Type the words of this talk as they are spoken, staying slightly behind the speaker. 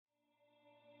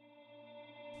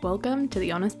Welcome to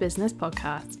the Honest Business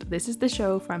Podcast. This is the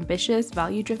show for ambitious,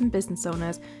 value-driven business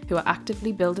owners who are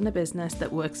actively building a business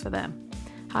that works for them.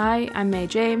 Hi, I'm May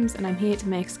James, and I'm here to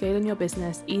make scaling your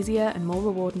business easier and more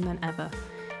rewarding than ever.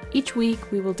 Each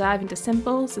week, we will dive into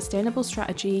simple, sustainable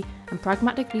strategy and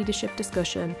pragmatic leadership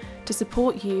discussion to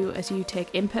support you as you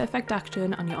take imperfect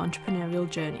action on your entrepreneurial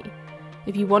journey.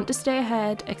 If you want to stay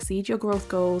ahead, exceed your growth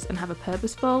goals, and have a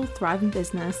purposeful, thriving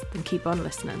business, then keep on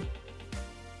listening.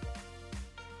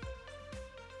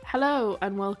 Hello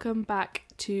and welcome back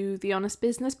to the Honest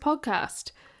Business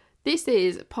Podcast. This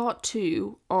is part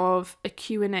 2 of a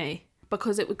Q&A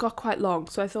because it got quite long,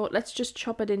 so I thought let's just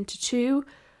chop it into 2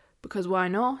 because why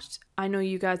not? I know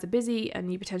you guys are busy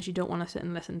and you potentially don't want to sit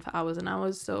and listen for hours and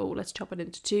hours, so let's chop it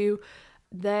into 2.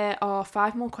 There are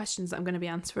 5 more questions that I'm going to be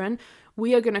answering.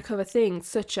 We are going to cover things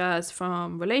such as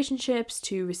from relationships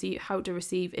to how to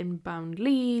receive inbound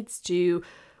leads to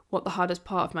what the hardest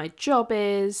part of my job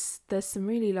is. There's some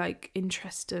really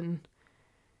interesting,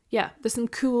 there's some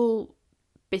cool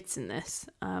bits in this.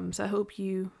 So I hope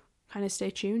you kind of stay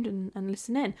tuned and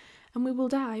listen in, and we will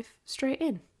dive straight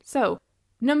in. So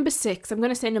number 6, I'm going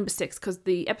to say number 6 because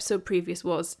the episode previous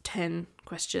was 10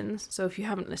 questions. So if you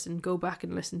haven't listened, go back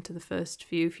and listen to the first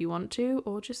few if you want to,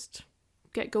 or just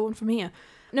get going from here.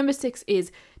 Number 6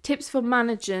 is tips for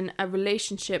managing a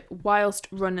relationship whilst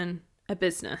running a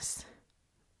business.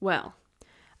 Well,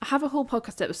 I have a whole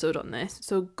podcast episode on this,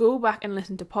 so go back and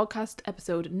listen to podcast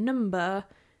episode number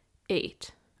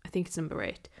 8. I think it's number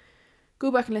 8.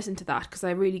 Go back and listen to that because I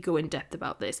really go in depth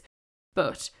about this.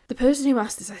 But the person who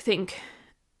asked this, I think,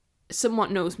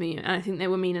 somewhat knows me, and I think they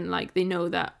were meaning they know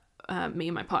that me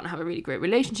and my partner have a really great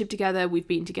relationship together. We've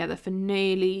been together for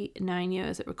nearly 9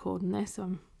 years at recording this, so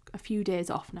I'm a few days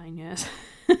off 9 years.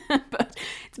 But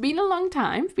it's been a long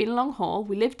time. It's been a long haul.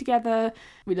 We live together.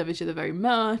 We love each other very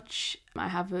much. I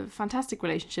have a fantastic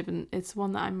relationship, and it's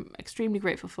one that I'm extremely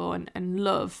grateful for and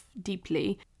love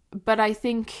deeply. But I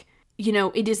think,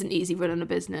 it isn't easy running a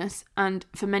business. And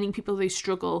for many people, they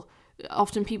struggle.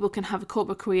 Often people can have a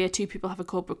corporate career, 2 people have a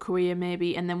corporate career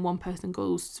maybe, and then one person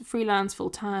goes freelance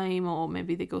full-time, or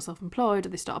maybe they go self-employed, or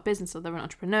they start a business, or they're an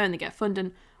entrepreneur and they get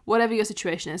funding. Whatever your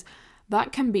situation is,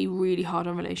 that can be really hard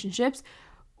on relationships.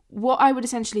 What I would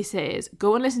essentially say is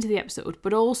go and listen to the episode,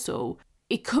 but also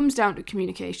it comes down to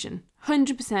communication.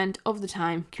 100% of the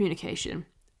time, communication.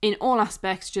 In all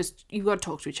aspects, just you've got to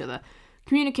talk to each other.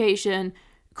 Communication,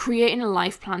 creating a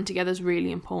life plan together is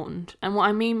really important. And what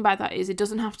I mean by that is it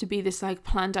doesn't have to be this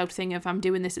planned out thing of I'm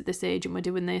doing this at this age and we're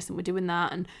doing this and we're doing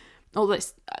that and all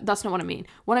this. That's not what I mean.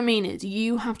 What I mean is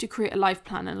you have to create a life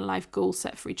plan and a life goal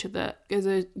set for each other as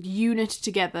a unit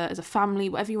together, as a family,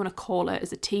 whatever you want to call it,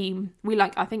 as a team.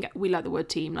 I think we like the word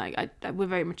team. We're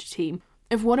very much a team.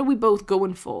 Of what are we both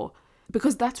going for?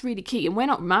 Because that's really key. And we're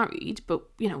not married, but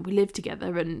we live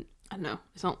together, and I don't know,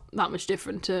 it's not that much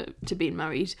different to being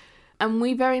married. And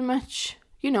we very much,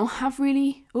 have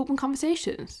really open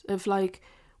conversations of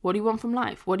what do you want from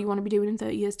life? What do you want to be doing in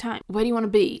 30 years' time? Where do you want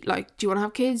to be? Do you want to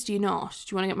have kids? Do you not?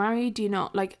 Do you want to get married? Do you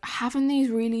not? Having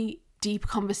these really deep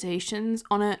conversations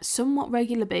on a somewhat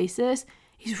regular basis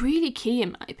is really key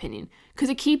in my opinion, because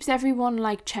it keeps everyone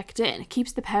checked in. It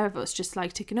keeps the pair of us just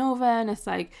ticking over, and it's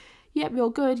yeah, we're all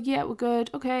good. Yeah, we're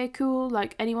good. Okay, cool.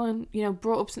 Anyone,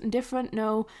 brought up something different?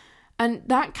 No. And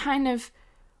that kind of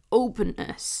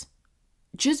openness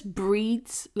just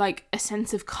breeds a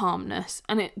sense of calmness,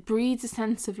 and it breeds a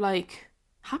sense of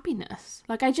happiness.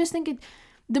 I just think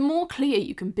the more clear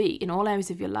you can be in all areas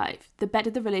of your life, the better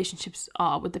the relationships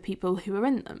are with the people who are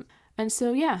in them. And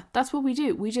so that's what we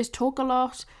do. We just talk a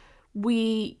lot,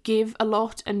 we give a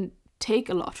lot and take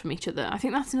a lot from each other. I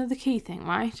think that's another key thing,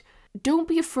 right? Don't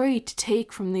be afraid to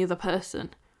take from the other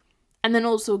person and then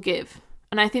also give.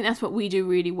 And I think that's what we do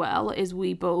really well, is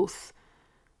we both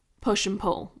push and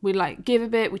pull. We give a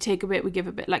bit, we take a bit, we give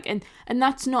a bit. And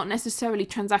that's not necessarily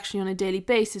transactionally on a daily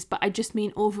basis, but I just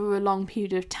mean over a long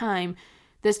period of time.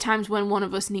 There's times when one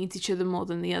of us needs each other more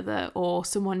than the other, or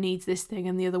someone needs this thing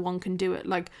and the other one can do it.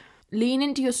 Lean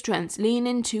into your strengths, lean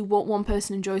into what one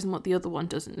person enjoys and what the other one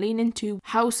doesn't. Lean into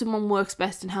how someone works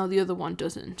best and how the other one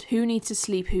doesn't. Who needs to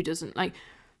sleep, who doesn't.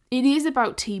 It is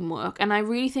about teamwork, and I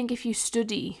really think if you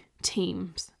study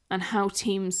teams and how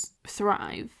teams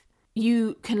thrive,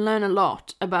 you can learn a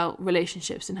lot about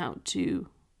relationships and how to,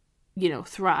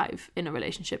 thrive in a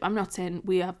relationship. I'm not saying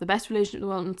we have the best relationship in the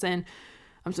world. I'm not saying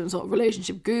I'm some sort of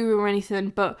relationship guru or anything,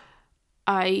 but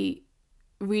I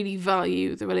really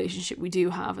value the relationship we do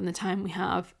have and the time we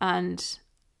have. And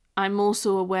I'm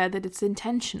also aware that it's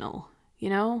intentional,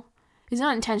 It's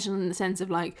not intentional in the sense of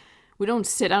we don't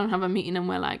sit down and have a meeting and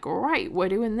we're right, we're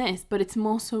doing this. But it's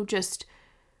more so just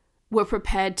we're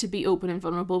prepared to be open and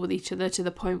vulnerable with each other to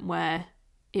the point where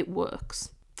it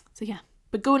works. So yeah,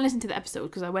 but go and listen to the episode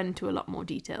because I went into a lot more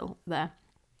detail there.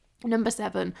 Number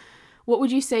 7, what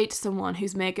would you say to someone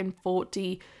who's making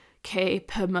 40k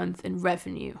per month in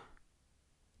revenue?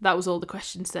 That was all the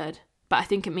question said, but I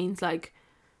think it means like,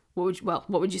 what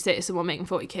would you say to someone making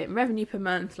 40k in revenue per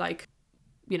month? Like,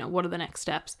 you know, what are the next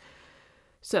steps?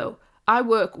 So I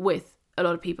work with a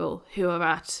lot of people who are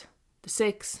at the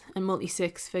 6 and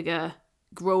multi-6 figure,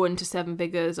 growing to 7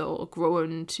 figures or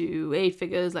growing to 8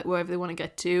 figures, like wherever they want to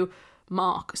get to,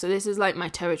 mark. So this is like my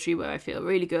territory where I feel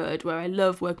really good, where I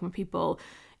love working with people.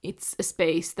 It's a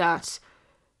space that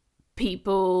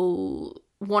people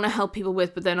want to help people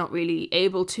with, but they're not really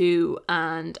able to,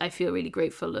 and I feel really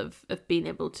grateful of being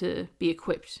able to be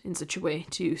equipped in such a way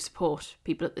to support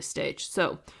people at this stage.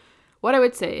 So what I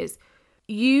would say is,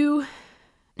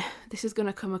 this is going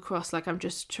to come across like I'm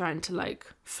just trying to like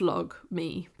flog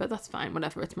me, but that's fine,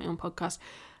 whatever, it's my own podcast.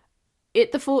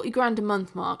 At the 40 grand a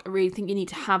month mark, I really think you need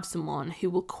to have someone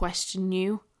who will question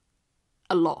you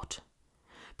a lot,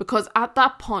 because at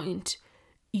that point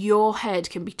your head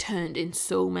can be turned in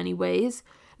so many ways.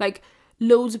 Like,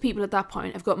 loads of people at that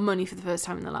point have got money for the first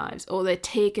time in their lives, or they're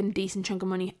taking a decent chunk of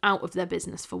money out of their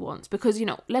business for once. Because, you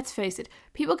know, let's face it,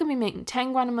 people can be making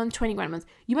 10 grand a month, 20 grand a month.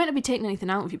 You might not be taking anything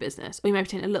out of your business, or you might be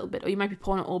taking a little bit, or you might be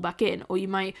pouring it all back in, or you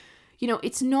might, you know,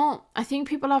 it's not, I think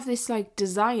people have this like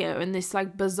desire and this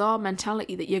like bizarre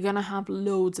mentality that you're going to have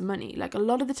loads of money. Like, a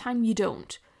lot of the time you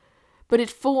don't. But at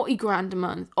 40 grand a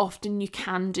month, often you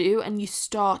can do, and you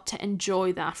start to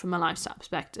enjoy that from a lifestyle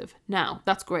perspective. Now,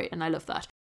 that's great, and I love that.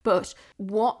 But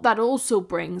what that also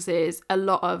brings is a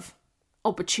lot of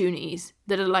opportunities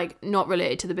that are like not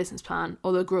related to the business plan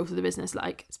or the growth of the business,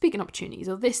 like speaking opportunities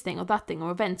or this thing or that thing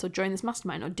or events or join this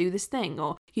mastermind or do this thing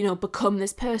or, you know, become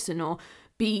this person or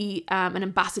be an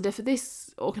ambassador for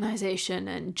this organisation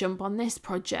and jump on this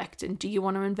project, and do you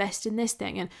want to invest in this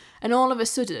thing, and all of a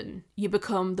sudden you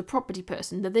become the property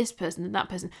person, the this person and that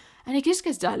person, and it just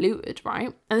gets diluted, right?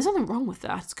 And there's nothing wrong with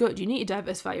that. It's good. You need to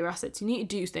diversify your assets. You need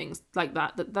to do things like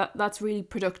that's really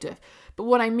productive. But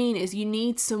what I mean is, you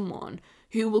need someone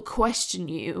who will question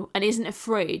you and isn't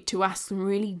afraid to ask some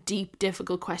really deep,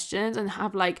 difficult questions and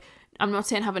have like, I'm not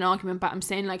saying have an argument, but I'm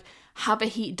saying like have a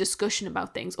heated discussion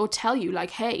about things, or tell you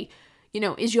like, hey, you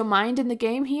know, is your mind in the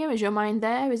game here? Is your mind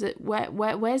there? Is it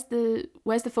where's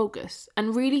the focus?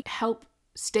 And really help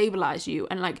stabilize you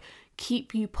and like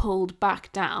keep you pulled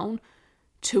back down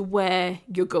to where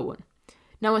you're going.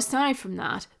 Now, aside from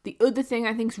that, the other thing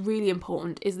I think is really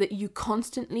important is that you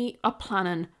constantly are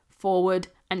planning forward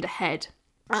and ahead.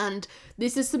 And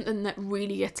this is something that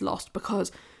really gets lost,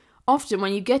 because often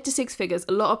when you get to 6 figures,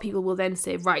 a lot of people will then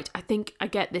say, right, I think I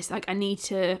get this, like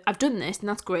I've done this and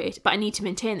that's great, but I need to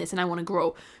maintain this and I want to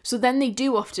grow. So then they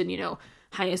do often, you know,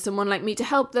 hire someone like me to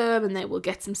help them, and they will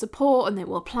get some support and they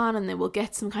will plan and they will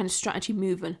get some kind of strategy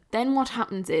moving. Then what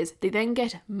happens is they then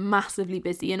get massively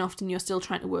busy, and often you're still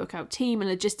trying to work out team and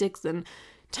logistics and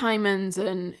timings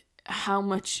and how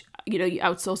much, you know, you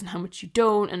outsource and how much you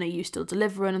don't, and are you still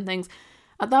delivering and things.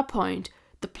 At that point,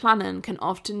 the planning can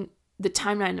often, the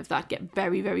timeline of that get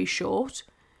very, very short.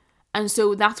 And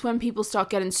so that's when people start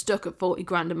getting stuck at 40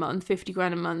 grand a month, 50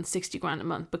 grand a month, 60 grand a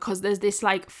month, because there's this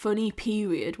like funny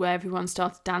period where everyone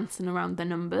starts dancing around their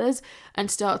numbers and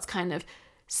starts kind of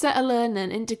settling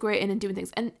and integrating and doing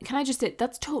things. And can I just say,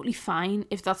 that's totally fine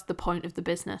if that's the point of the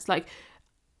business. Like,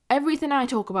 everything I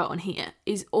talk about on here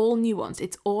is all nuance.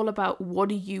 It's all about what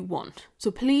do you want.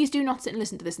 So please do not sit and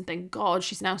listen to this and think, God,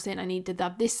 she's now saying I need to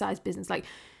have this size business. Like,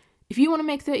 if you want to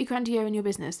make 30 grand a year in your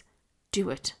business, do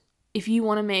it. If you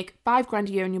want to make 5 grand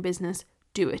a year in your business,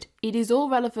 do it. It is all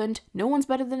relevant. No one's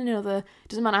better than another. It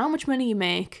doesn't matter how much money you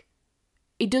make.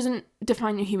 It doesn't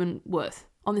define your human worth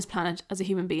on this planet as a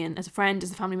human being, as a friend,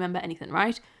 as a family member, anything,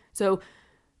 right? So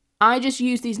I just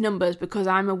use these numbers because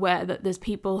I'm aware that there's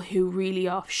people who really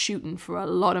are shooting for a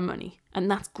lot of money. And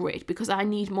that's great, because I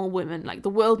need more women. Like, the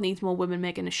world needs more women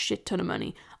making a shit ton of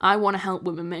money. I want to help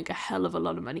women make a hell of a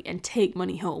lot of money and take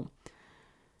money home.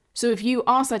 So if you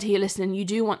are sat here listening, you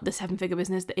do want the 7-figure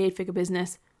business, the 8-figure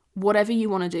business, whatever you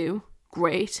want to do,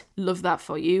 great. Love that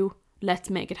for you. Let's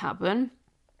make it happen.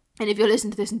 And if you're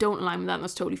listening to this and don't align with that,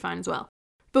 that's totally fine as well.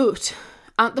 But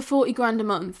at the 40 grand a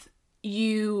month,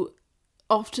 you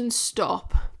often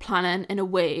stop planning in a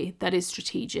way that is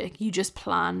strategic. You just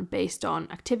plan based on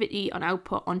activity, on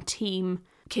output, on team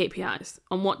KPIs,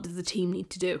 on what does the team need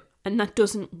to do. And that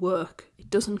doesn't work. It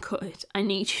doesn't cut it. I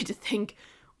need you to think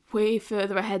way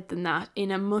further ahead than that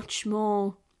in a much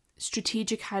more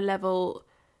strategic, high level,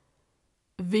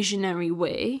 visionary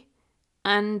way,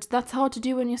 And that's hard to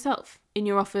do on yourself, in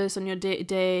your office, on your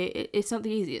day-to-day. It's not the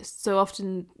easiest. So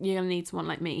often you're going to need someone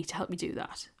like me to help you do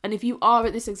that. And if you are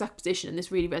at this exact position and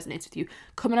this really resonates with you,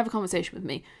 come and have a conversation with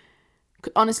me.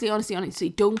 Honestly,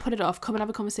 don't put it off. Come and have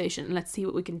a conversation and let's see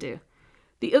what we can do.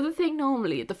 The other thing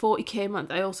normally at the 40k a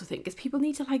month, I also think, is people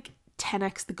need to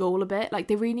 10x the goal a bit.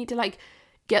 They really need to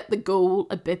get the goal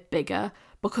a bit bigger,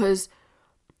 because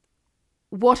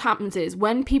what happens is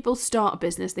when people start a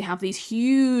business, they have these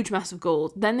huge, massive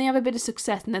goals. Then they have a bit of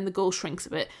success and then the goal shrinks a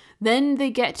bit. Then they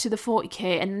get to the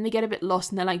 40k and then they get a bit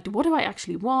lost and they're like, what do I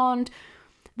actually want?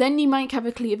 Then you might have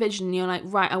a clear vision and you're like,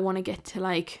 right, I want to get to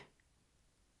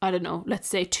I don't know, let's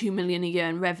say 2 million a year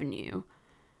in revenue.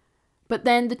 But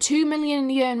then the 2 million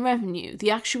a year in revenue, the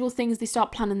actual things they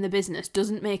start planning the business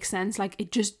doesn't make sense.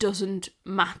 It just doesn't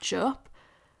match up.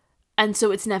 And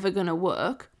so it's never going to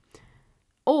work.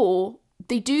 Or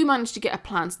they do manage to get a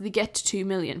plan, so they get to 2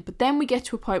 million. But then we get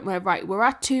to a point where, right, we're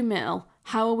at 2 mil.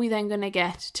 How are we then going to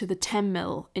get to the 10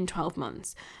 mil in 12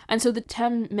 months? And so the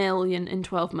 10 million in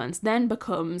 12 months then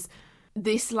becomes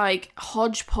this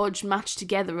hodgepodge match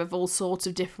together of all sorts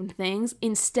of different things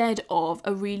instead of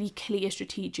a really clear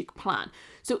strategic plan.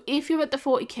 So if you're at the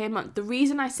 40k a month, the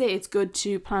reason I say it's good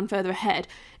to plan further ahead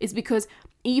is because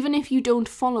even if you don't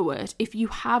follow it, if you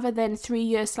have a then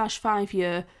 3-year/5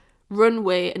 year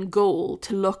runway and goal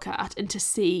to look at and to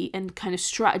see, and kind of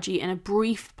strategy and a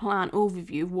brief plan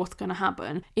overview of what's going to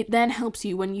happen, it then helps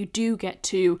you when you do get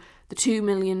to the 2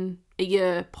 million a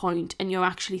year point and you're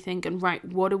actually thinking, right,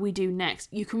 what do we do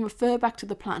next? You can refer back to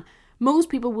the plan. Most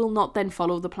people will not then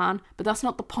follow the plan, but that's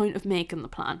not the point of making the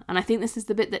plan. And I think this is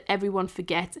the bit that everyone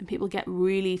forgets and people get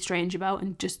really strange about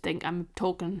and just think I'm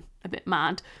talking a bit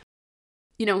mad.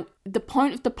 The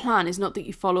point of the plan is not that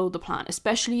you follow the plan,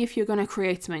 especially if you're going to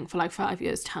create something for 5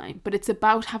 years' time. But it's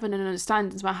about having an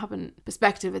understanding, it's about having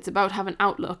perspective, it's about having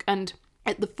outlook. And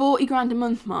at the 40 grand a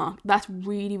month mark, that's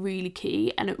really, really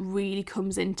key, and it really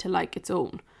comes into its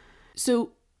own.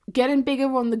 So getting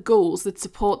bigger on the goals that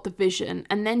support the vision,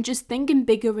 and then just thinking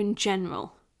bigger in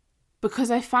general.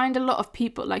 Because I find a lot of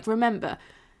people, remember,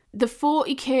 the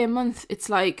 40k a month,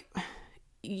 it's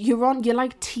you're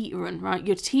teetering, right?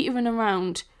 You're teetering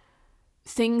around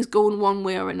things going one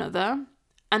way or another,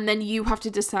 and then you have to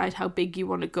decide how big you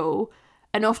want to go.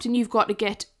 And often you've got to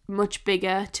get much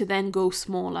bigger to then go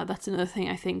smaller. That's another thing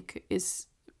I think is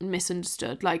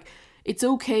misunderstood. It's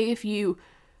okay if you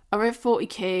are at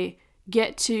 40k,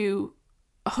 get to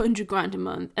 100 grand a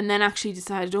month, and then actually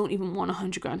decide I don't even want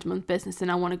 100 grand a month business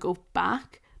and I want to go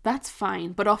back. That's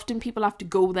fine. But often people have to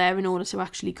go there in order to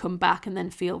actually come back and then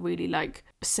feel really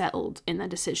settled in their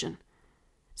decision.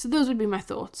 So those would be my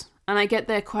thoughts. And I get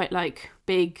they're quite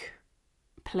big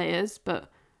players, but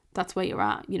that's where you're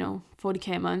at,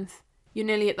 40k a month. You're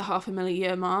nearly at the 500,000 a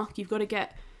year mark. You've got to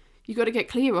get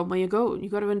clear on where you're going.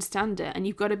 You've got to understand it, and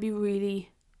you've got to be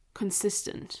really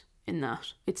consistent in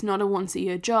that. It's not a once a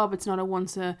year job. It's not a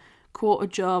once a quarter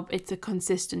job. It's a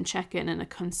consistent check-in and a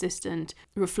consistent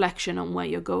reflection on where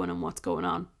you're going and what's going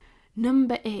on.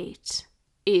 Number 8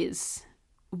 is,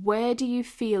 where do you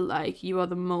feel like you are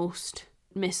the most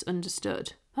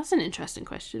misunderstood? That's an interesting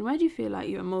question. Where do you feel like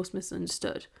you are most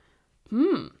misunderstood?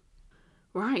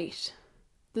 Right.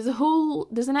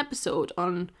 There's an episode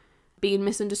on being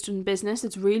misunderstood in business.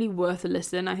 It's really worth a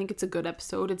listen. I think it's a good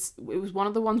episode. It was one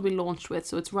of the ones we launched with,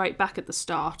 so it's right back at the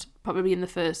start, probably in the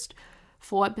first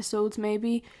 4 episodes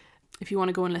maybe, if you want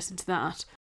to go and listen to that.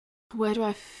 Where do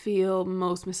I feel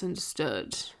most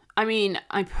misunderstood? I mean,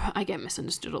 I get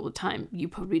misunderstood all the time. You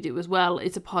probably do as well.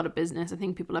 It's a part of business. I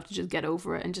think people have to just get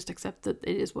over it and just accept that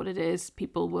it is what it is.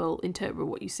 People will interpret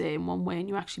what you say in one way and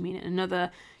you actually mean it in another.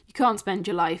 You can't spend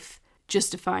your life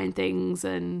justifying things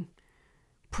and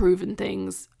proving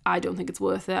things. I don't think it's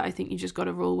worth it. I think you just got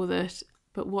to roll with it.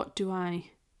 But what do I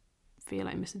feel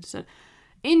like misunderstood?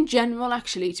 In general,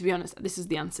 actually, to be honest, this is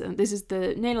the answer. This is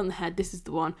the nail on the head. This is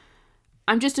the one.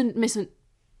 I'm just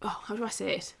how do I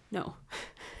say it? No.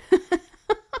 I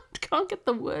can't get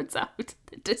the words out.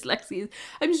 The dyslexia.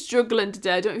 I'm struggling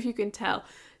today. I don't know if you can tell.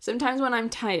 Sometimes when I'm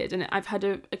tired and I've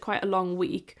had quite a long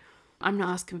week, I'm not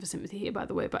asking for sympathy here, by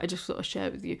the way, but I just sort of share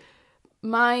it with you.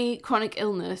 My chronic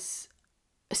illness,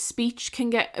 speech can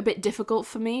get a bit difficult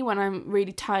for me when I'm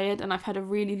really tired and I've had a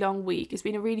really long week. It's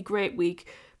been a really great week,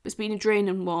 but it's been a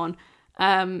draining one.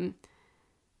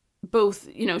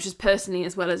 Both, just personally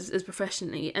as well as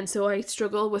professionally. And so I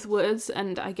struggle with words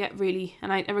and I get really,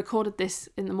 and I recorded this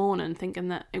in the morning thinking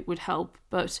that it would help,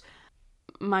 but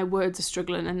my words are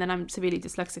struggling, and then I'm severely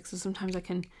dyslexic, so sometimes I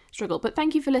can struggle. But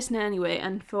thank you for listening anyway,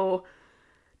 and for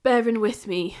bearing with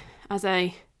me as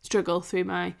I struggle through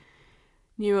my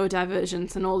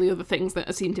neurodivergence and all the other things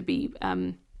that seem to be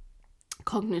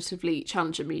cognitively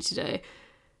challenging me today.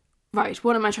 Right,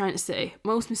 what am I trying to say?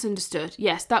 Most misunderstood.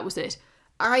 Yes, that was it.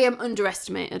 I am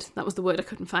underestimated. That was the word I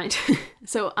couldn't find.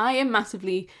 So I am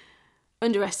massively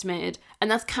underestimated,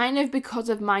 and that's kind of because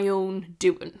of my own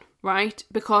doing, right?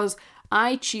 Because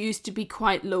I choose to be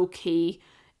quite low key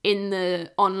in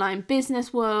the online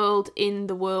business world, in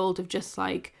the world of just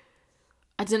like,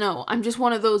 I don't know, I'm just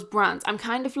one of those brands. I'm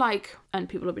kind of like, and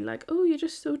people will be like, oh, you're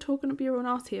just so talking up your own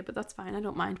art here, but that's fine, I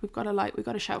don't mind. We've got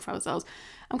to shout for ourselves.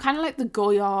 I'm kind of like the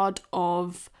Goyard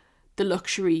of the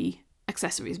luxury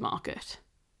accessories market.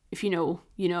 If you know,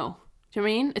 you know. Do you know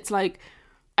what I mean? It's like,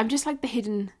 I'm just like the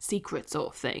hidden secret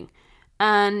sort of thing.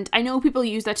 And I know people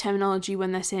use that terminology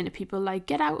when they're saying to people like,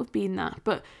 get out of being that,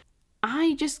 but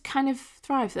I just kind of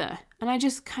thrive there, and I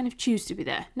just kind of choose to be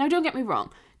there. Now, don't get me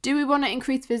wrong. Do we want to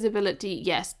increase visibility?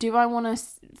 Yes. Do I want to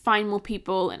find more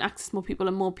people and access more people,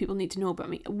 and more people need to know about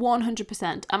me?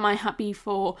 100%. Am I happy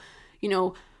for,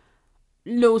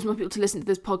 loads more people to listen to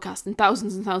this podcast and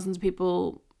thousands of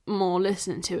people more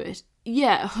listening to it?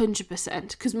 Yeah,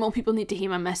 100%, because more people need to hear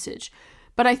my message.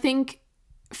 But I think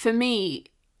for me,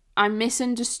 I'm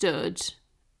misunderstood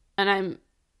and I'm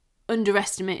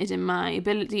underestimated in my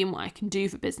ability and what I can do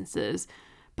for businesses.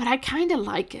 But I kind of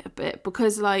like it a bit,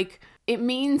 because like it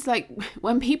means like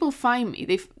when people find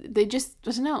me, they just,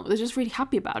 I don't know, they're just really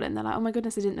happy about it, and they're like, oh my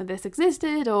goodness, I didn't know this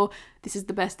existed, or this is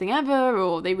the best thing ever,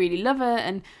 or they really love it,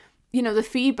 and the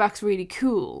feedback's really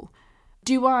cool.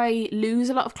 Do I lose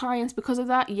a lot of clients because of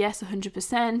that? Yes,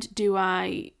 100%. Do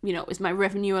I, is my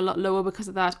revenue a lot lower because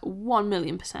of that?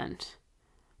 1,000,000%.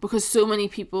 Because so many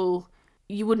people,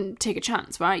 you wouldn't take a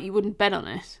chance, right? You wouldn't bet on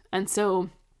it. And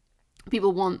so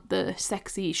people want the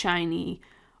sexy, shiny,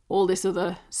 all this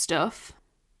other stuff.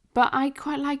 But I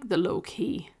quite like the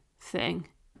low-key thing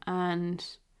and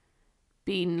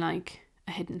being like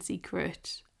a hidden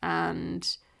secret.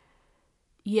 And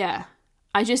yeah,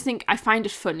 I just think I find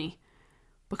it funny.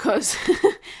 Because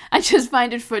I just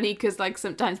find it funny because like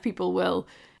sometimes people will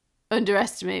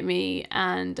underestimate me,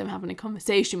 and I'm having a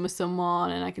conversation with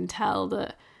someone and I can tell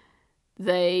that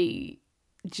they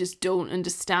just don't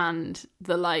understand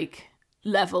the like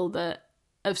level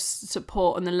of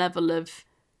support and the level of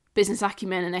business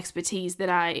acumen and expertise that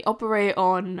I operate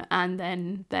on, and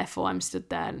then therefore I'm stood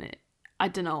there and I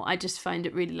don't know, I just find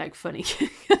it really like funny.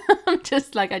 I'm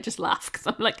just like, I just laugh because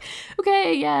I'm like,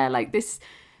 okay, yeah, like this,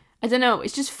 I don't know,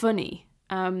 it's just funny.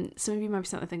 Some of you might be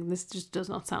starting to think this just does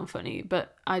not sound funny,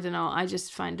 but I don't know, I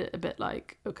just find it a bit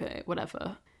like, okay,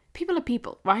 whatever. People are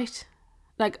people, right?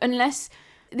 Like, unless,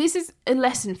 this is a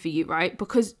lesson for you, right?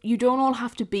 Because you don't all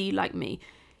have to be like me.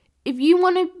 If you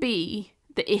want to be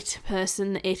the it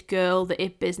person, the it girl, the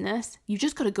it business, you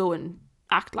just got to go and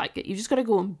act like it. You just got to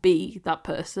go and be that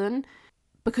person,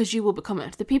 because you will become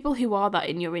it. The people who are that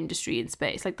in your industry and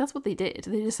space, like that's what they did.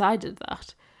 They decided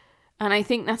that. And I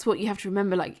think that's what you have to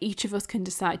remember. Like, each of us can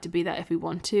decide to be that if we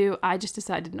want to. I just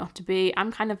decided not to be.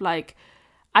 I'm kind of like,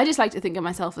 I just like to think of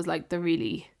myself as like the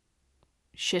really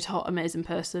shit hot amazing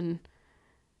person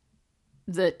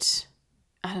that,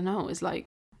 I don't know, is like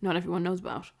not everyone knows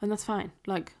about. And that's fine.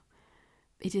 Like,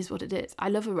 it is what it is. I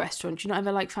love a restaurant. You not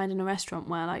ever like finding a restaurant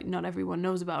where like not everyone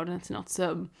knows about it, and it's not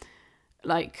some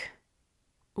like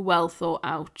well thought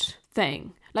out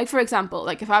thing. Like, for example,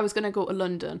 like if I was going to go to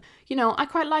London, I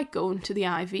quite like going to the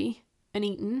Ivy and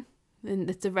eating. And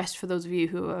it's a rest for those of you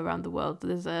who are around the world.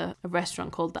 There's a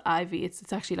restaurant called the Ivy.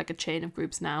 It's actually like a chain of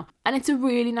groups now. And it's a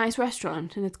really nice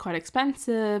restaurant, and it's quite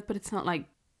expensive, but it's not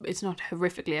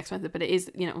horrifically expensive, but it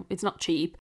is, it's not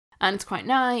cheap, and it's quite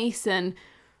nice, and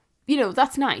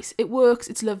that's nice. It works.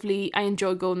 It's lovely. I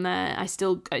enjoy going there.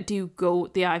 I do go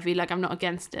the Ivy. Like, I'm not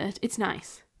against it. It's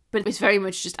nice. But it's very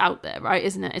much just out there, right?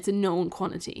 Isn't it? It's a known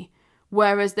quantity.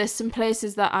 Whereas there's some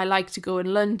places that I like to go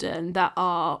in London that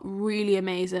are really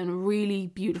amazing, really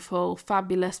beautiful,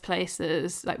 fabulous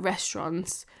places, like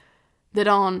restaurants, that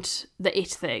aren't the it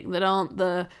thing, that aren't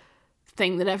the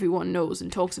thing that everyone knows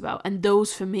and talks about. And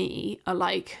those for me are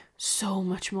like so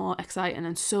much more exciting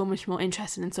and so much more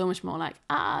interesting and so much more like,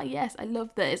 yes, I love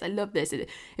this. It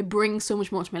brings so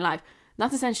much more to my life.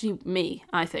 That's essentially me,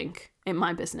 I think, in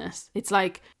my business. It's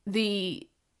like the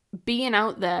being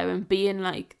out there and being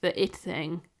like the it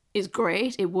thing is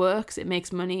great. It works. It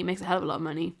makes money. It makes a hell of a lot of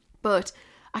money. But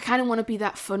I kind of want to be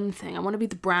that fun thing. I want to be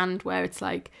the brand where it's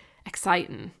like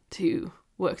exciting to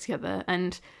work together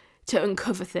and to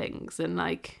uncover things and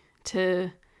like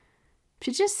to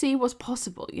just see what's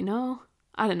possible,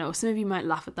 I don't know. Some of you might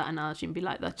laugh at that analogy and be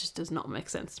like, that just does not make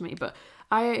sense to me. But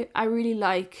I really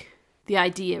like the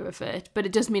idea of it, but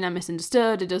it does mean I'm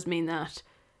misunderstood. It does mean that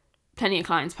plenty of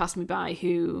clients pass me by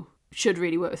who should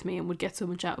really work with me and would get so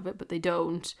much out of it, but they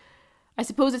don't. I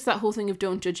suppose it's that whole thing of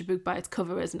don't judge a book by its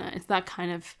cover, isn't it? It's that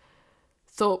kind of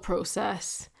thought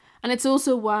process. And it's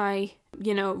also why,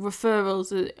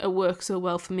 referrals work so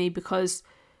well for me, because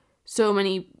so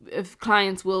many of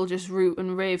clients will just root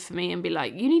and rave for me and be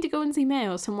like, you need to go and see May,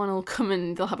 or someone will come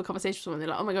and they'll have a conversation with someone. They're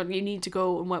like, oh my God, you need to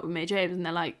go and work with May James. And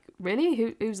they're like,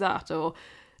 really? Who's that? Or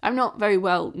I'm not very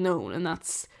well known. And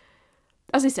that's,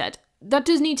 as I said, that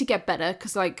does need to get better,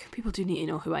 because people do need to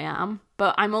know who I am.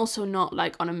 But I'm also not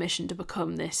on a mission to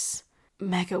become this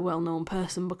mega well-known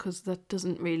person, because that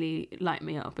doesn't really light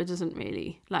me up. It doesn't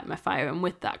really light my fire. And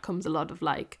with that comes a lot of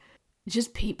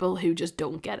just people who just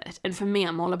don't get it. And for me,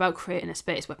 I'm all about creating a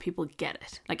space where people get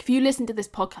it. If you listen to this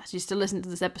podcast, you still listen to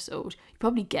this episode, you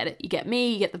probably get it. You get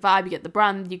me, you get the vibe, you get the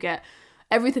brand, you get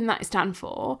everything that I stand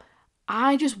for.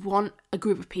 I just want a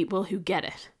group of people who get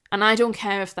it. And I don't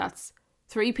care if that's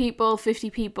 3 people, 50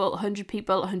 people, 100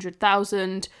 people,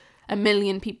 100,000, 1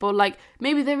 million people.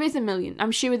 Maybe there is 1 million.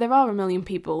 I'm sure there are 1 million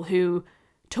people who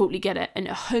totally get it, and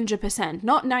 100%,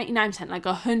 not 99%,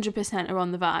 100% are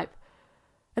on the vibe.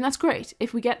 And that's great.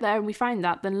 If we get there and we find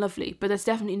that, then lovely. But that's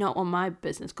definitely not on my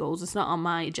business goals. It's not on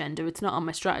my agenda. It's not on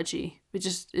my strategy. It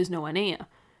just is nowhere near.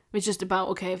 It's just about,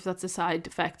 okay, if that's a side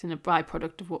effect and a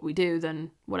byproduct of what we do,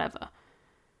 then whatever.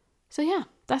 So yeah,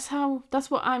 that's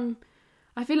what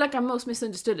I feel like I'm most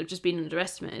misunderstood, of just being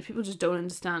underestimated. People just don't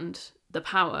understand the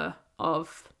power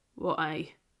of what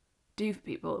I do for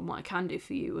people and what I can do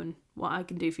for you and what I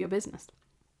can do for your business.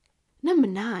 Number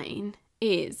 9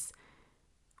 is,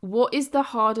 what is the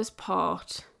hardest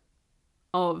part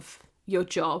of your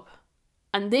job?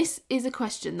 And this is a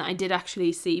question that I did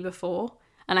actually see before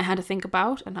and I had to think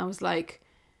about, and I was like,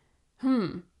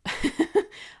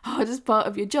 hardest part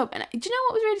of your job. And do you know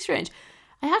what was really strange?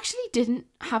 I actually didn't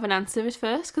have an answer at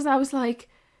first, because I was like,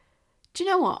 do you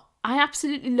know what? I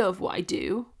absolutely love what I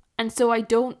do. And so I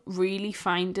don't really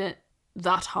find it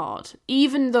that hard,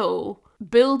 even though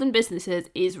building businesses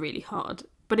is really hard.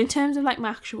 But in terms of my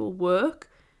actual work,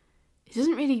 it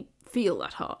doesn't really feel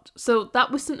that hard. So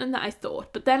that was something that I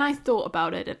thought. But then I thought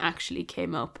about it and actually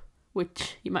came up,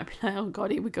 which you might be like, oh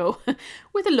God, here we go,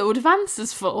 with a load of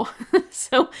answers for.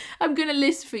 So I'm going to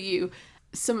list for you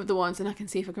some of the ones, and I can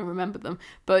see if I can remember them.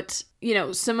 But,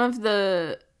 some of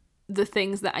the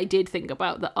things that I did think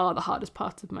about that are the hardest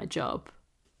parts of my job.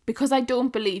 Because I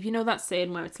don't believe, that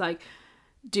saying where it's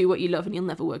do what you love and you'll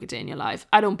never work a day in your life.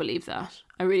 I don't believe that.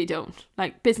 I really don't.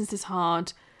 Business is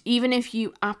hard. Even if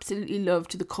you absolutely love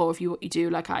to the core of you what you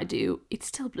do, like I do, it's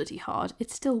still bloody hard.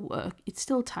 It's still work. It's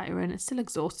still tiring. It's still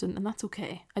exhausting, and that's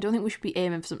okay. I don't think we should be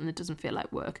aiming for something that doesn't feel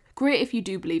like work. Great if you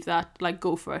do believe that,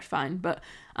 go for it, fine, but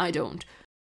I don't.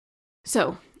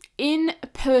 So, in a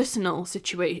personal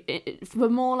situation, for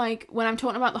more when I'm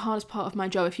talking about the hardest part of my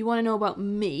job, if you want to know about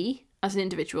me as an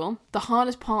individual, the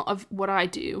hardest part of what I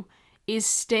do is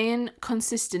staying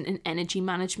consistent in energy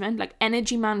management.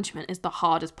 Energy management is the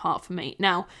hardest part for me.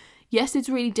 Now, yes, it's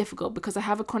really difficult because I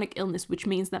have a chronic illness, which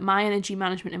means that my energy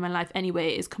management in my life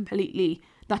anyway is completely,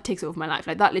 that takes over my life.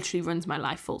 That literally runs my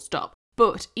life, full stop.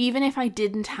 But even if I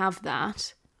didn't have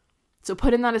that, so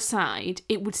putting that aside,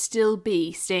 it would still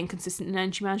be staying consistent in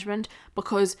energy management,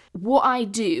 because what I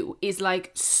do is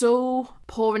so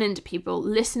pouring into people,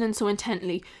 listening so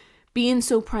intently, being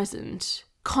so present,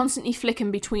 constantly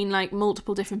flicking between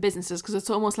multiple different businesses, because it's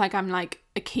almost like I'm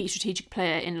a key strategic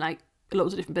player in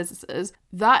loads of different businesses.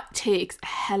 That takes a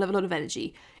hell of a lot of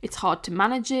energy. It's hard to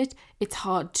manage it. It's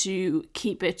hard to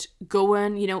keep it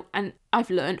going, and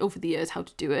I've learned over the years how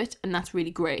to do it, and that's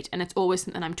really great. And it's always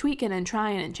something I'm tweaking and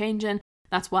trying and changing.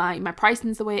 That's why my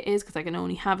pricing's the way it is, because I can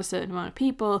only have a certain amount of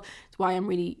people. It's why I'm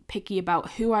really picky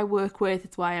about who I work with.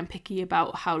 It's why I'm picky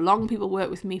about how long people work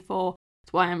with me for.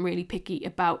 It's why I'm really picky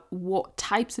about what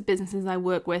types of businesses I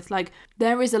work with.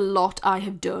 There is a lot I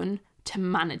have done to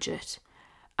manage it.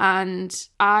 And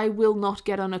I will not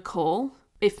get on a call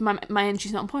if my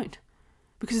energy's not on point,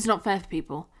 because it's not fair for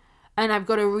people. And I've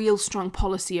got a real strong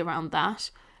policy around that.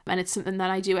 And it's something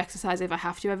that I do exercise if I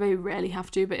have to. I very rarely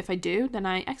have to, but if I do, then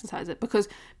I exercise it, because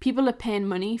people are paying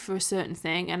money for a certain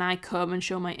thing and I come and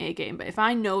show my A game. But if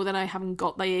I know that I haven't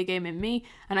got the A game in me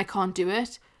and I can't do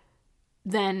it,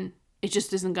 then it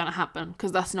just isn't going to happen,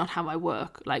 because that's not how I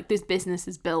work. This business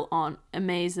is built on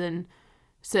amazing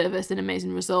service and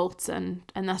amazing results, and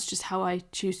that's just how I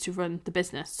choose to run the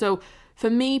business. So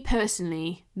for me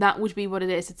personally, that would be what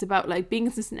it is. It's about being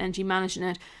consistent energy, managing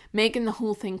it, making the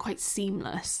whole thing quite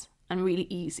seamless and really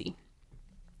easy.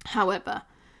 However,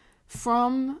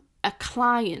 from a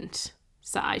client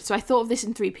side. So I thought of this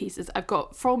in 3 pieces. I've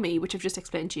got from me, which I've just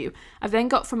explained to you. I've then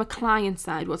got from a client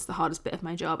side, what's the hardest bit of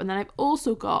my job. And then I've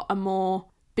also got a more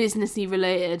businessy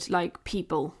related, like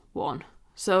people one.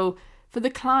 So for the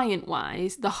client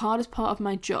wise, the hardest part of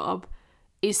my job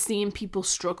is seeing people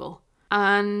struggle.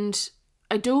 And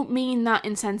I don't mean that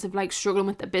in sense of like struggling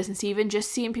with their business, even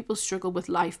just seeing people struggle with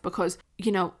life, because,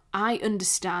 you know, I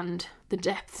understand the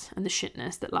depth and the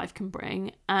shitness that life can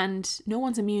bring, and no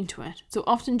one's immune to it. So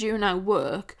often during our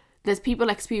work, there's people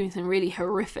experiencing really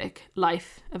horrific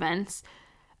life events,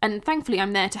 and thankfully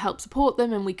I'm there to help support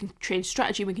them, and we can change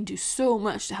strategy, we can do so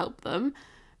much to help them.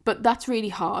 But that's really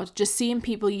hard, just seeing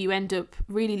people you end up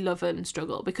really loving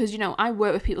struggle, because, you know, I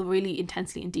work with people really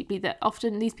intensely and deeply that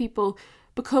often these people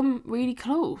become really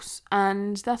close,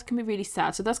 and that can be really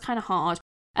sad. So that's kind of hard.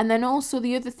 And then also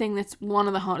the other thing that's one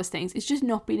of the hardest things is just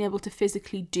not being able to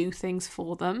physically do things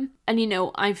for them. And, you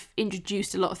know, I've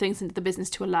introduced a lot of things into the business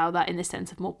to allow that, in the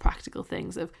sense of more practical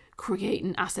things of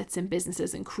creating assets in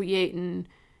businesses and creating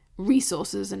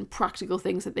resources and practical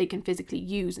things that they can physically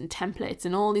use, and templates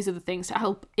and all these other things to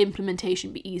help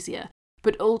implementation be easier.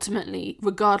 But ultimately,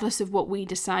 regardless of what we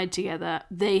decide together,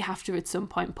 they have to at some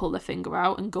point pull their finger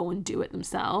out and go and do it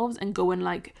themselves, and go and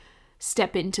like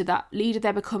step into that leader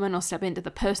they're becoming, or step into the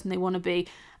person they want to be.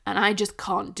 And I just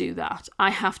can't do that.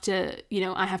 I have to, you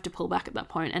know, I have to pull back at that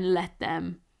point and let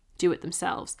them do it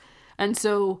themselves. And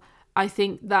so I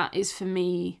think that is, for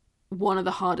me, one of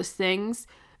the hardest things.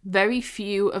 Very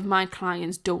few of my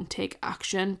clients don't take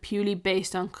action, purely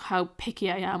based on how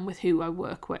picky I am with who I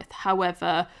work with.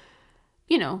 However,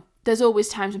 you know, there's always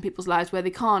times in people's lives where they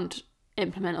can't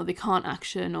implement, or they can't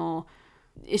action, or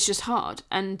it's just hard.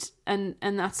 And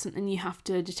that's something you have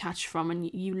to detach from,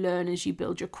 and you learn as you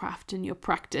build your craft and your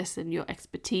practice and your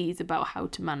expertise about how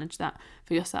to manage that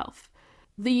for yourself.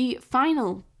 The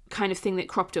final kind of thing that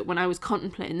cropped up when I was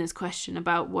contemplating this question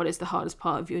about what is the hardest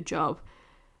part of your job,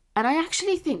 and I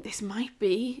actually think this might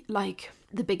be like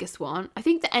the biggest one. I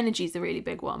think the energy is a really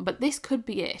big one, but this could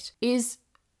be it. Is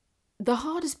the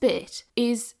hardest bit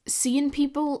is seeing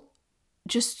people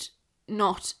just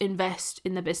not invest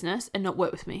in the business and not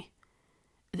work with me.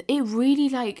 It really,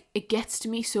 like, it gets to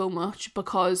me so much,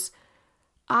 because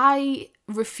I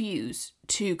refuse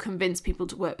to convince people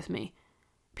to work with me.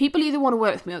 People either want to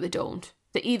work with me or they don't.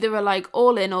 They either are like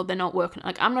all in, or they're not working.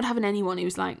 Like, I'm not having anyone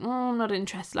who's like, oh, I'm not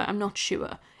interested. Like, I'm not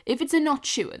sure. If it's a not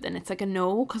sure, then it's like a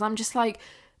no, because I'm just like,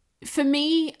 for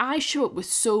me, I show up with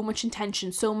so much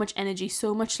intention, so much energy,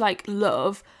 so much like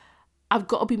love. I've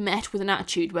got to be met with an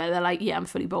attitude where they're like, yeah, I'm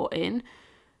fully bought in.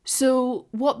 So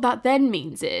what that then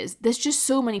means is there's just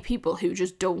so many people who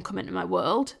just don't come into my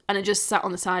world, and are just sat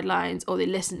on the sidelines, or they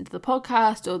listen to the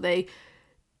podcast, or they,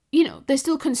 you know, they're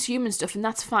still consuming stuff, and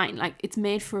that's fine. Like, it's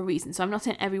made for a reason. So I'm not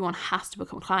saying everyone has to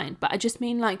become a client, but I just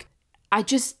mean, like, I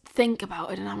just think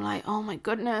about it and I'm like, oh my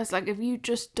goodness, like, if you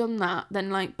just done that, then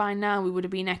like by now we would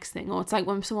have been next thing. Or it's like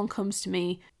when someone comes to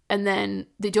me and then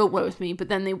they don't work with me, but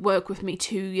then they work with me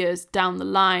 2 years down the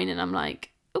line, and I'm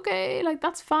like, okay, like,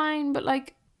 that's fine, but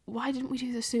like, why didn't we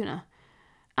do this sooner?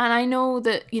 And I know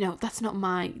that, you know, that's not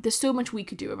there's so much we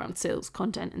could do around sales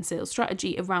content and sales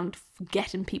strategy, around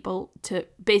getting people to,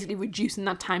 basically reducing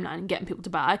that timeline and getting people to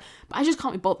buy, but I just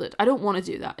can't be bothered. I don't want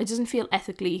to do that. It doesn't feel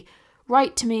ethically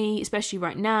right to me, especially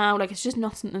right now. Like, it's just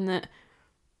not something that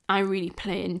I really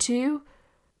play into.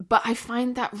 But I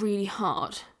find that really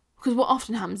hard, because what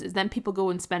often happens is then people go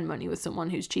and spend money with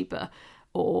someone who's cheaper,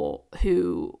 or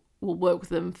who will work with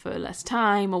them for less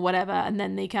time or whatever, and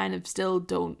then they kind of still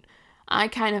don't. I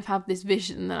kind of have this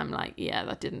vision that I'm like, yeah,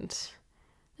 that didn't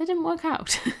work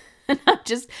out. And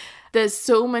there's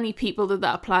so many people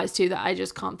that applies to that I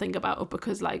just can't think about,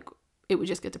 because like, it would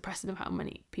just get depressing of how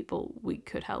many people we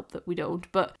could help that we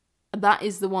don't. But that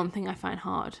is the one thing I find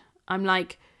hard. I'm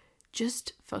like,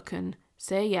 just fucking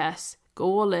say yes, go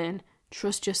all in,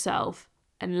 trust yourself,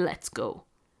 and let's go.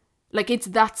 Like, it's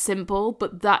that simple,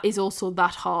 but that is also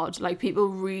that hard. Like, people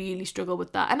really struggle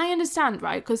with that. And I understand,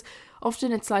 right? Because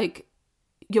often it's like,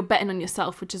 you're betting on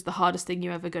yourself, which is the hardest thing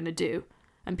you're ever going to do.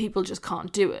 And people just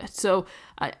can't do it. So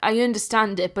I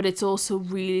understand it, but it's also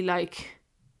really like,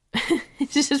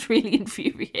 it's just really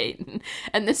infuriating.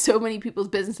 And there's so many people's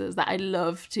businesses that I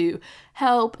love to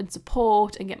help and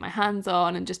support and get my hands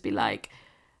on and just be like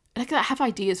I have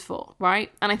ideas for,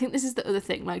 right? And I think this is the other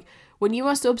thing. Like, when you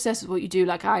are so obsessed with what you do,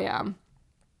 like I am,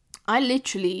 I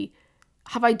literally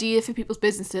have ideas for people's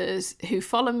businesses who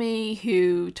follow me,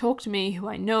 who talk to me, who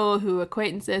I know, who are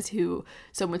acquaintances, who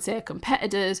some would say are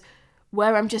competitors,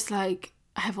 where I'm just like,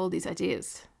 I have all these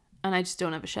ideas and I just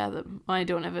don't ever share them. I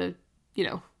don't ever,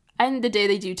 end of the day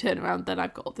they do turn around, then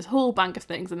I've got this whole bank of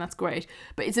things, and that's great.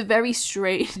 But it's a very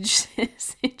strange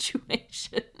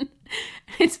situation.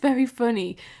 It's very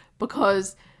funny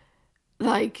because,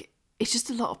 like, it's just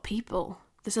a lot of people.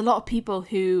 There's a lot of people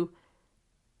who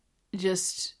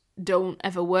just don't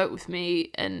ever work with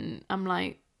me, and I'm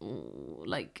like,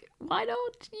 like, why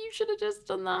don't you should have just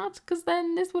done that, because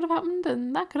then this would have happened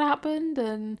and that could have happened.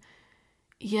 And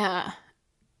yeah,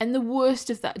 and the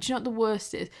worst of that, do you know what the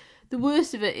worst is? The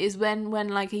worst of it is when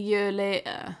like a year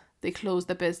later they close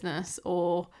their business,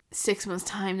 or 6 months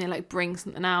time they like bring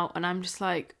something out, and I'm just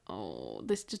like, oh,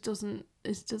 this doesn't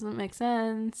make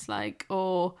sense, like,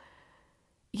 or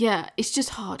yeah, it's just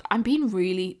hard. I'm being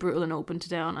really brutal and open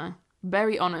today, aren't I?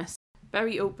 Very honest,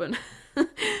 very open.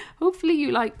 Hopefully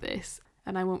you like this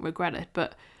and I won't regret it,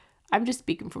 but I'm just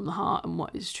speaking from the heart and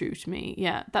what is true to me.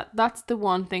 Yeah, that's the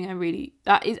one thing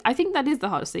I think that is the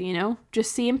hardest thing, you know?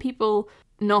 Just seeing people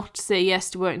not say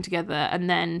yes to working together and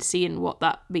then seeing what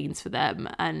that means for them,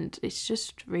 and it's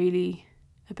just really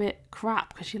a bit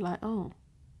crap because you're like, oh,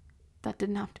 that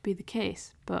didn't have to be the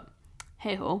case, but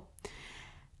hey ho.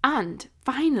 And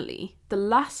finally, the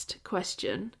last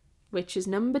question, which is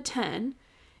number 10,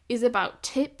 is about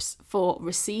tips for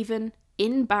receiving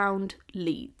inbound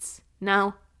leads.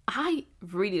 Now, I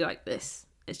really like this.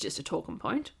 It's just a talking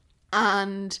point.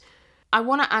 And I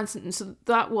want to add something. So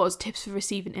that was tips for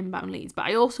receiving inbound leads. But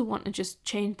I also want to just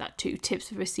change that to tips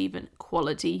for receiving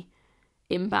quality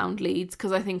inbound leads,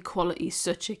 because I think quality is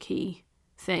such a key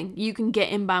thing. You can get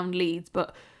inbound leads,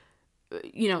 but,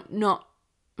 you know, not,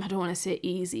 I don't want to say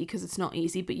easy because it's not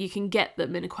easy, but you can get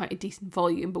them in quite a decent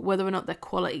volume. But whether or not they're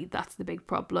quality, that's the big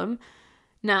problem.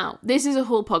 Now, this is a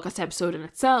whole podcast episode in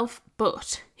itself,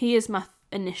 but here's my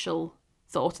initial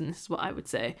thought, and this is what I would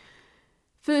say.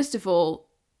 First of all,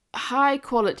 high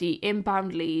quality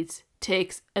inbound leads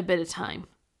takes a bit of time.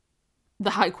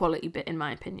 The high quality bit, in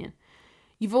my opinion.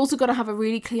 You've also got to have a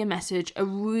really clear message, a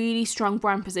really strong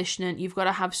brand positioning. You've got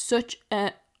to have such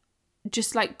a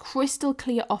just like crystal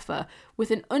clear offer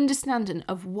with an understanding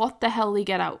of what the hell they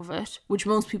get out of it, which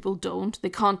most people don't. They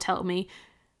can't tell me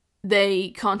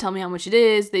how much it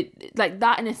is. They, like,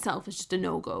 that in itself is just a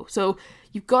no-go. So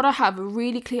you've got to have a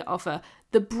really clear offer.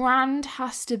 The brand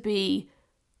has to be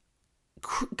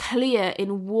clear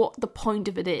in what the point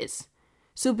of it is.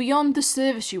 So beyond the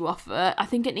service you offer, I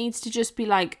think it needs to just be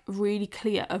like really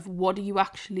clear of what do you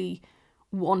actually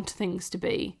want things to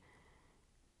be.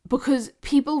 Because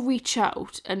people reach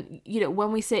out, and, you know,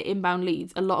 when we say inbound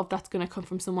leads, a lot of that's going to come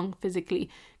from someone physically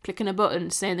clicking a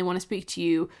button, saying they want to speak to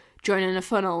you, joining a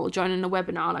funnel, joining a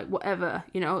webinar, like whatever,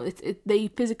 you know, they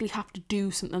physically have to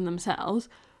do something themselves.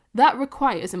 That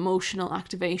requires emotional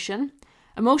activation.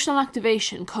 Emotional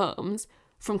activation comes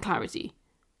from clarity.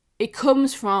 It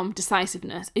comes from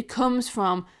decisiveness. It comes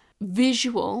from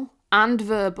visual and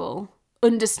verbal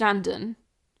understanding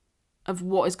of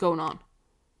what is going on.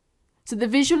 So the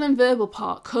visual and verbal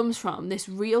part comes from this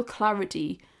real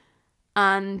clarity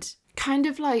and kind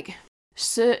of like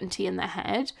certainty in their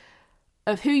head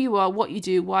of who you are, what you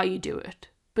do, why you do it.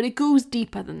 But it goes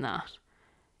deeper than that.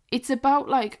 It's about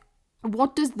like,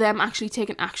 what does them actually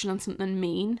taking action on something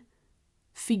mean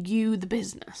for you, the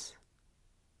business?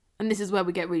 And this is where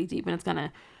we get really deep, and it's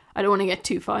gonna, I don't want to get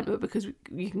too far into it because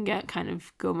you can get kind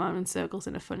of go around in circles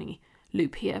in a funny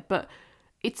loop here. But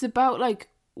it's about like,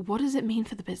 what does it mean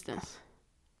for the business?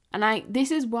 And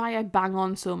this is why I bang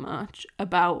on so much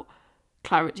about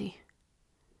clarity.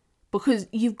 Because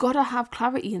you've got to have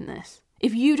clarity in this.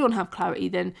 If you don't have clarity,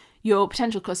 then your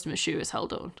potential customers sure as hell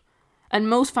don't. And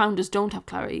most founders don't have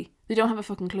clarity. They don't have a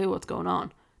fucking clue what's going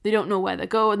on. They don't know where they're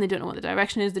going. They don't know what the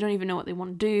direction is. They don't even know what they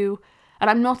want to do. And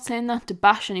I'm not saying that to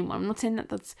bash anyone. I'm not saying that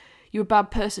that's you're a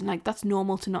bad person. Like, that's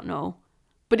normal to not know.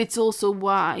 But it's also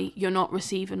why you're not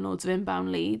receiving loads of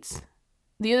inbound leads.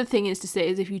 The other thing is to say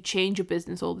is if you change your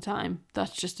business all the time,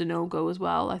 that's just a no-go as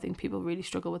well. I think people really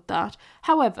struggle with that.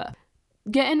 However,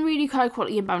 getting really high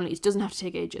quality inbound leads doesn't have to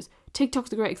take ages.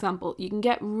 TikTok's a great example. You can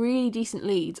get really decent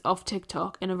leads off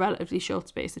TikTok in a relatively short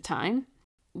space of time.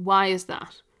 Why is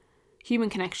that? Human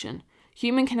connection.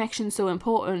 Human connection is so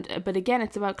important, but again,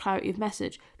 it's about clarity of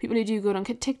message. People who do good on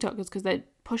TikTok is because they're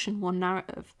pushing one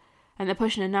narrative, and they're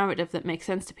pushing a narrative that makes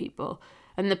sense to people,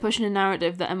 and they're pushing a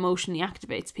narrative that emotionally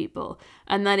activates people,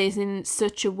 and that is in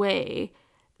such a way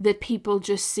that people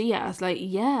just see it as like,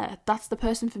 yeah, that's the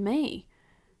person for me.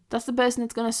 That's the person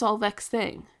that's going to solve X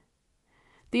thing.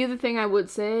 The other thing I would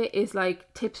say is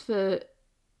like tips for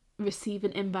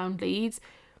receiving inbound leads.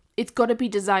 It's got to be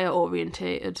desire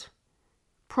orientated.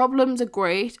 Problems are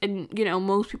great, and, you know,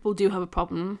 most people do have a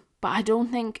problem, but I don't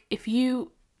think if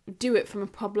you do it from a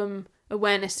problem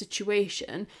awareness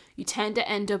situation, you tend to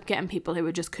end up getting people who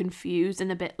are just confused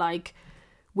and a bit like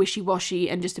wishy-washy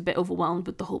and just a bit overwhelmed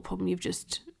with the whole problem you've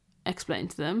just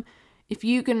explained to them. If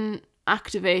you can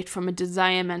activate from a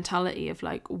desire mentality of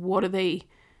like, what are they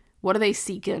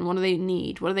seeking, what do they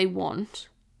need, what do they want,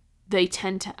 they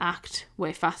tend to act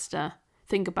way faster.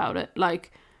 Think about it.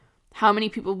 Like, how many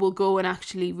people will go and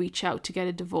actually reach out to get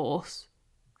a divorce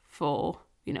for,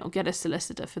 get a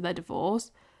solicitor for their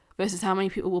divorce, versus how many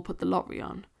people will put the lottery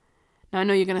on? Now, I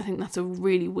know you're going to think that's a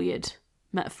really weird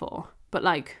metaphor, but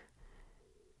like,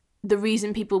 the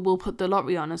reason people will put the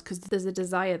lottery on is because there's a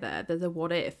desire there, there's a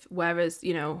what if, whereas,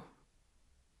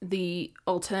 the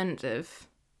alternative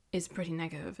is pretty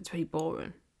negative, it's pretty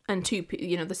boring. And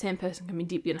the same person can be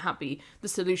deeply unhappy. The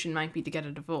solution might be to get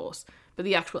a divorce, but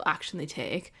the actual action they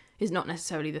take is not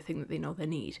necessarily the thing that they know they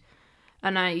need.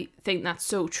 And I think that's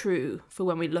so true for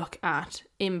when we look at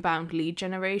inbound lead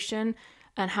generation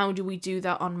and how do we do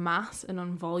that on mass and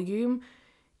on volume.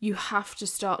 You have to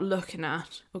start looking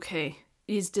at, okay,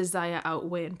 is desire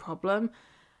outweighing problem?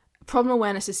 Problem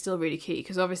awareness is still really key,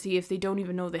 because obviously if they don't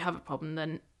even know they have a problem,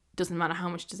 then it doesn't matter how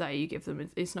much desire you give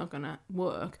them, it's not going to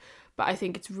work. But I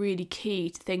think it's really key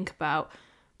to think about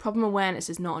problem awareness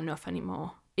is not enough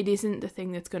anymore. It isn't the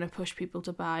thing that's going to push people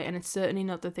to buy, and it's certainly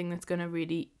not the thing that's going to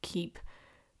really keep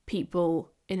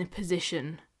people in a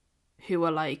position who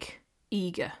are like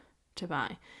eager to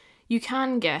buy. You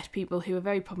can get people who are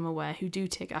very problem aware who do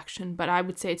take action, but I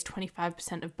would say it's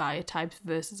 25% of buyer types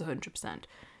versus 100%.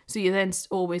 So you're then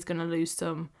always going to lose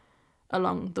some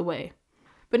along the way.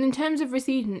 But in terms of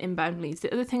receiving inbound leads,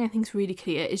 the other thing I think is really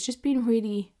clear is just being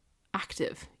really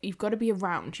active. You've got to be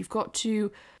around. You've got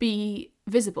to be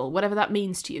visible, whatever that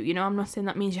means to you. I'm not saying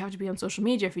that means you have to be on social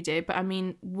media every day, but I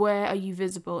mean, where are you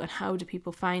visible and how do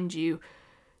people find you?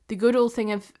 The good old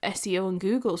thing of SEO and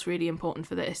Google is really important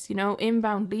for this.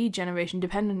 Inbound lead generation,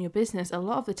 depending on your business, a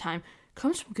lot of the time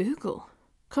comes from Google.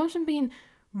 Comes from being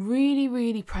really,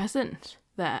 really present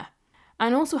there.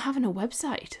 And also having a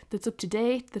website that's up to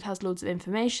date, that has loads of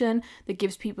information, that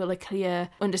gives people a clear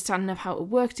understanding of how to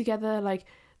work together. Like,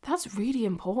 that's really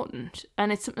important.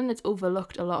 And it's something that's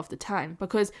overlooked a lot of the time,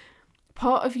 because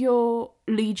part of your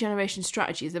lead generation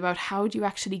strategy is about how do you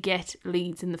actually get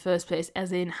leads in the first place,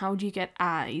 as in how do you get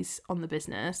eyes on the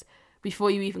business before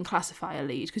you even classify a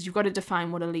lead, because you've got to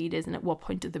define what a lead is and at what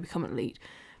point do they become a lead.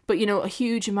 But, a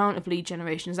huge amount of lead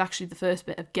generation is actually the first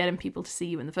bit of getting people to see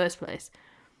you in the first place.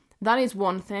 That is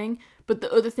one thing, but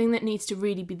the other thing that needs to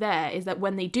really be there is that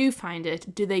when they do find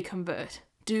it, do they convert?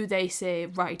 Do they say,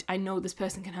 right, I know this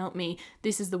person can help me,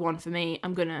 this is the one for me,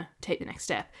 I'm going to take the next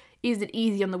step? Is it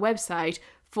easy on the website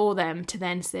for them to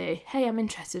then say, hey, I'm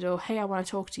interested, or hey, I want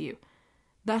to talk to you?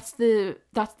 That's the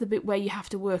bit where you have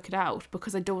to work it out,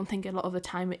 because I don't think a lot of the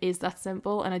time it is that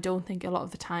simple, and I don't think a lot of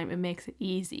the time it makes it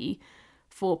easy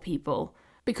for people.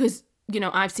 Because,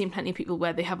 I've seen plenty of people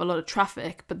where they have a lot of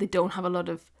traffic, but they don't have a lot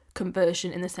of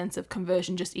conversion, in the sense of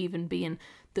conversion just even being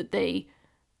that they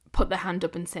put their hand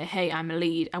up and say, hey, I'm a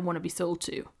lead, I want to be sold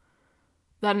to.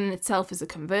 That in itself is a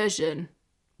conversion,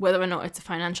 whether or not it's a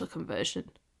financial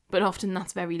conversion. But often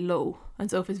that's very low.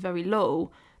 And so if it's very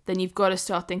low, then you've got to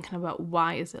start thinking about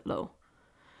why is it low.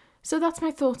 So that's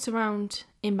my thoughts around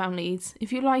inbound leads.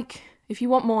 If you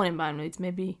want more inbound leads,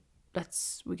 maybe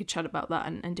we could chat about that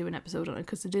and do an episode on it,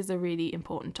 because it is a really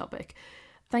important topic.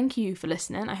 Thank you for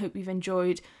listening. I hope you've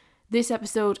enjoyed this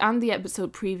episode and the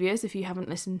episode previous, if you haven't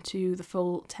listened to the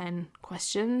full 10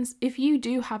 questions. If you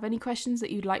do have any questions that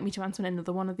you'd like me to answer in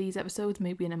another one of these episodes,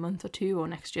 maybe in a month or two or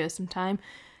next year sometime,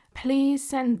 please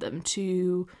send them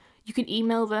to, you can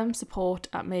email them,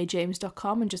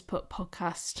 support@mayjames.com, and just put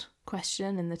podcast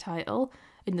question in the title,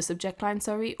 in the subject line,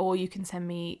 or you can send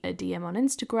me a DM on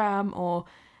Instagram or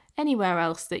anywhere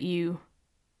else that you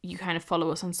kind of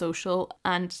follow us on social,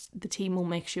 and the team will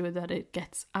make sure that it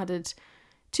gets added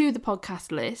to the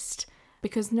podcast list,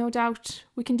 because no doubt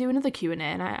we can do another Q&A,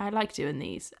 and I like doing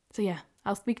these. So yeah,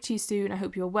 I'll speak to you soon. I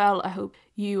hope you're well. I hope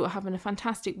you are having a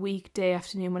fantastic week, day,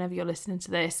 afternoon, whenever you're listening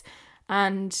to this.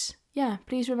 And yeah,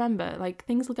 please remember, like,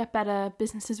 things will get better.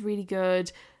 Business is really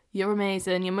good. You're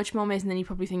amazing. You're much more amazing than you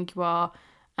probably think you are.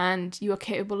 And you are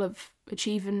capable of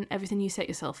achieving everything you set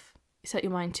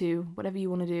your mind to, whatever you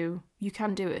want to do. You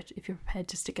can do it if you're prepared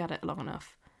to stick at it long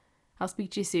enough. I'll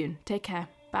speak to you soon. Take care.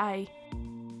 Bye.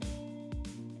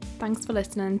 Thanks for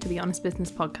listening to the Honest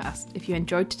Business Podcast. If you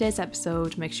enjoyed today's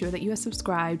episode, make sure that you are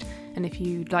subscribed. And if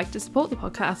you'd like to support the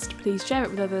podcast, please share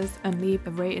it with others and leave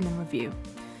a rating and review.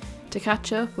 To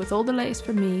catch up with all the latest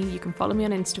from me, you can follow me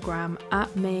on Instagram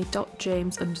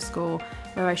 @may.james_,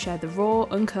 where I share the raw,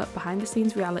 uncut, behind the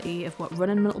scenes reality of what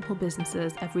running multiple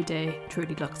businesses every day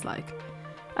truly looks like.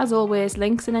 As always,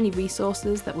 links and any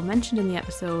resources that were mentioned in the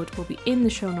episode will be in the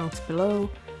show notes below.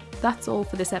 That's all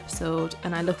for this episode,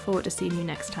 and I look forward to seeing you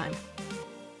next time.